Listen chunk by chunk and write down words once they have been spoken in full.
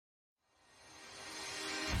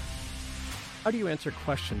How do you answer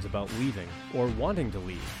questions about leaving or wanting to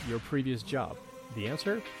leave your previous job? The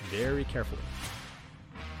answer? Very carefully.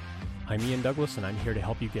 I'm Ian Douglas, and I'm here to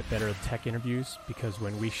help you get better at tech interviews, because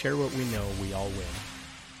when we share what we know, we all win.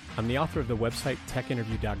 I'm the author of the website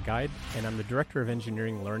techinterview.guide, and I'm the director of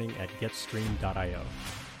engineering learning at getstream.io.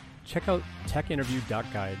 Check out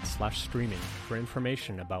techinterview.guide/streaming for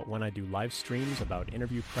information about when I do live streams about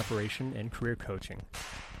interview preparation and career coaching.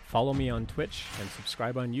 Follow me on Twitch and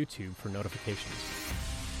subscribe on YouTube for notifications.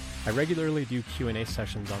 I regularly do Q&A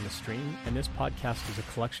sessions on the stream, and this podcast is a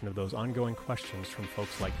collection of those ongoing questions from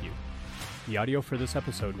folks like you. The audio for this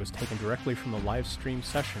episode was taken directly from a live stream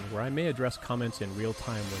session where I may address comments in real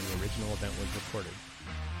time when the original event was recorded.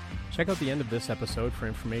 Check out the end of this episode for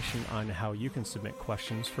information on how you can submit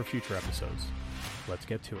questions for future episodes. Let's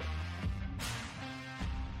get to it.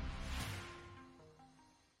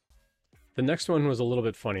 The next one was a little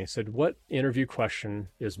bit funny. It said, what interview question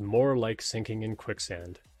is more like sinking in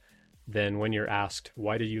quicksand than when you're asked,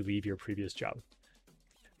 why did you leave your previous job?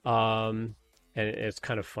 And it's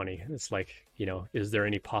kind of funny. It's like, is there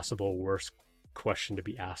any possible worse question to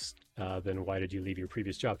be asked than why did you leave your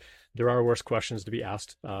previous job? There are worse questions to be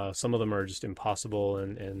asked. Some of them are just impossible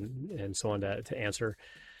and so on to answer.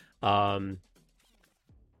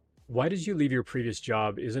 Why did you leave your previous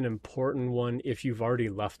job is an important one if you've already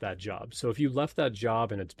left that job. So if you left that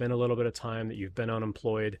job and it's been a little bit of time that you've been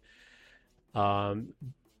unemployed,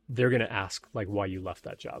 they're going to ask why you left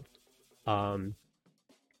that job.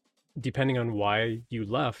 Depending on why you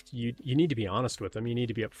left, you need to be honest with them. You need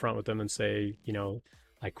to be upfront with them and say,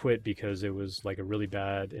 I quit because it was a really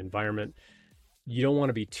bad environment. You don't want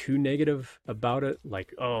to be too negative about it.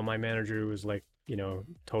 Oh, my manager was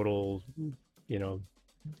total,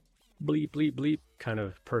 bleep, bleep, bleep kind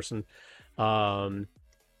of person. You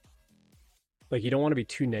don't want to be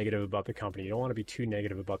too negative about the company. You don't want to be too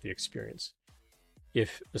negative about the experience.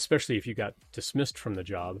 Especially if you got dismissed from the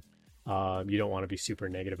job, you don't want to be super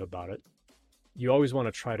negative about it. You always want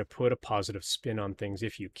to try to put a positive spin on things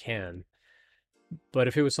if you can. But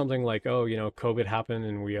if it was something like, COVID happened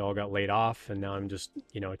and we all got laid off and now I'm just,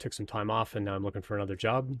 I took some time off and now I'm looking for another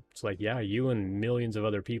job. It's you and millions of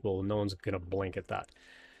other people, no one's going to blink at that.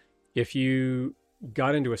 If you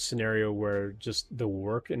got into a scenario where just the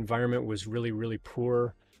work environment was really, really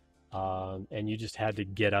poor, and you just had to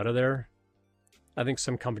get out of there, I think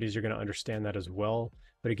some companies are going to understand that as well.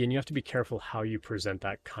 But again, you have to be careful how you present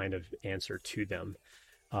that kind of answer to them.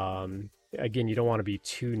 Again, you don't want to be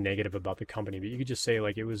too negative about the company, but you could just say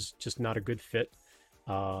it was just not a good fit.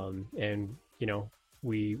 And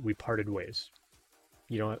we parted ways.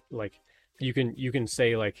 You can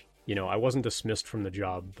say I wasn't dismissed from the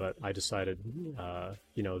job, but I decided,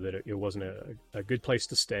 that it wasn't a good place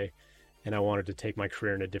to stay and I wanted to take my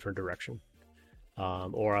career in a different direction.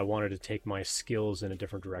 Or I wanted to take my skills in a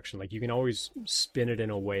different direction. You can always spin it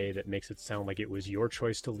in a way that makes it sound like it was your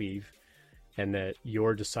choice to leave and that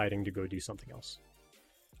you're deciding to go do something else.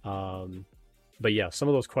 But yeah, some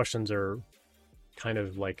of those questions are kind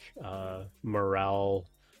of morale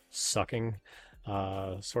sucking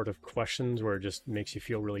sort of questions where it just makes you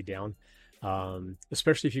feel really down.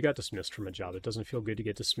 Especially if you got dismissed from a job. It doesn't feel good to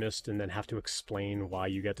get dismissed and then have to explain why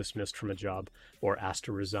you got dismissed from a job or asked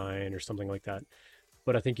to resign or something like that.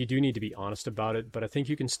 But I think you do need to be honest about it, but I think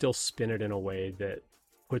you can still spin it in a way that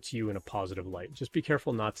puts you in a positive light. Just be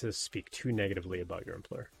careful not to speak too negatively about your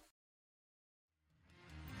employer.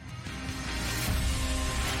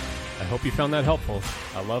 I hope you found that helpful.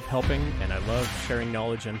 I love helping and I love sharing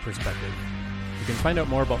knowledge and perspective. You can find out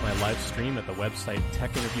more about my live stream at the website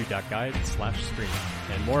techinterview.guide/stream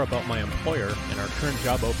and more about my employer and our current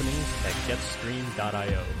job openings at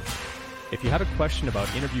getstream.io. If you have a question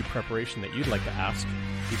about interview preparation that you'd like to ask,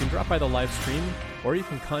 you can drop by the live stream or you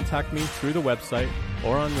can contact me through the website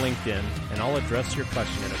or on LinkedIn and I'll address your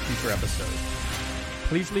question in a future episode.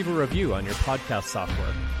 Please leave a review on your podcast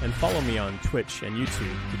software and follow me on Twitch and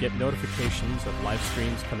YouTube to get notifications of live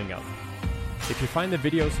streams coming up. If you find the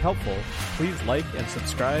videos helpful, please like and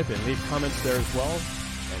subscribe and leave comments there as well,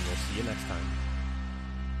 and we'll see you next time.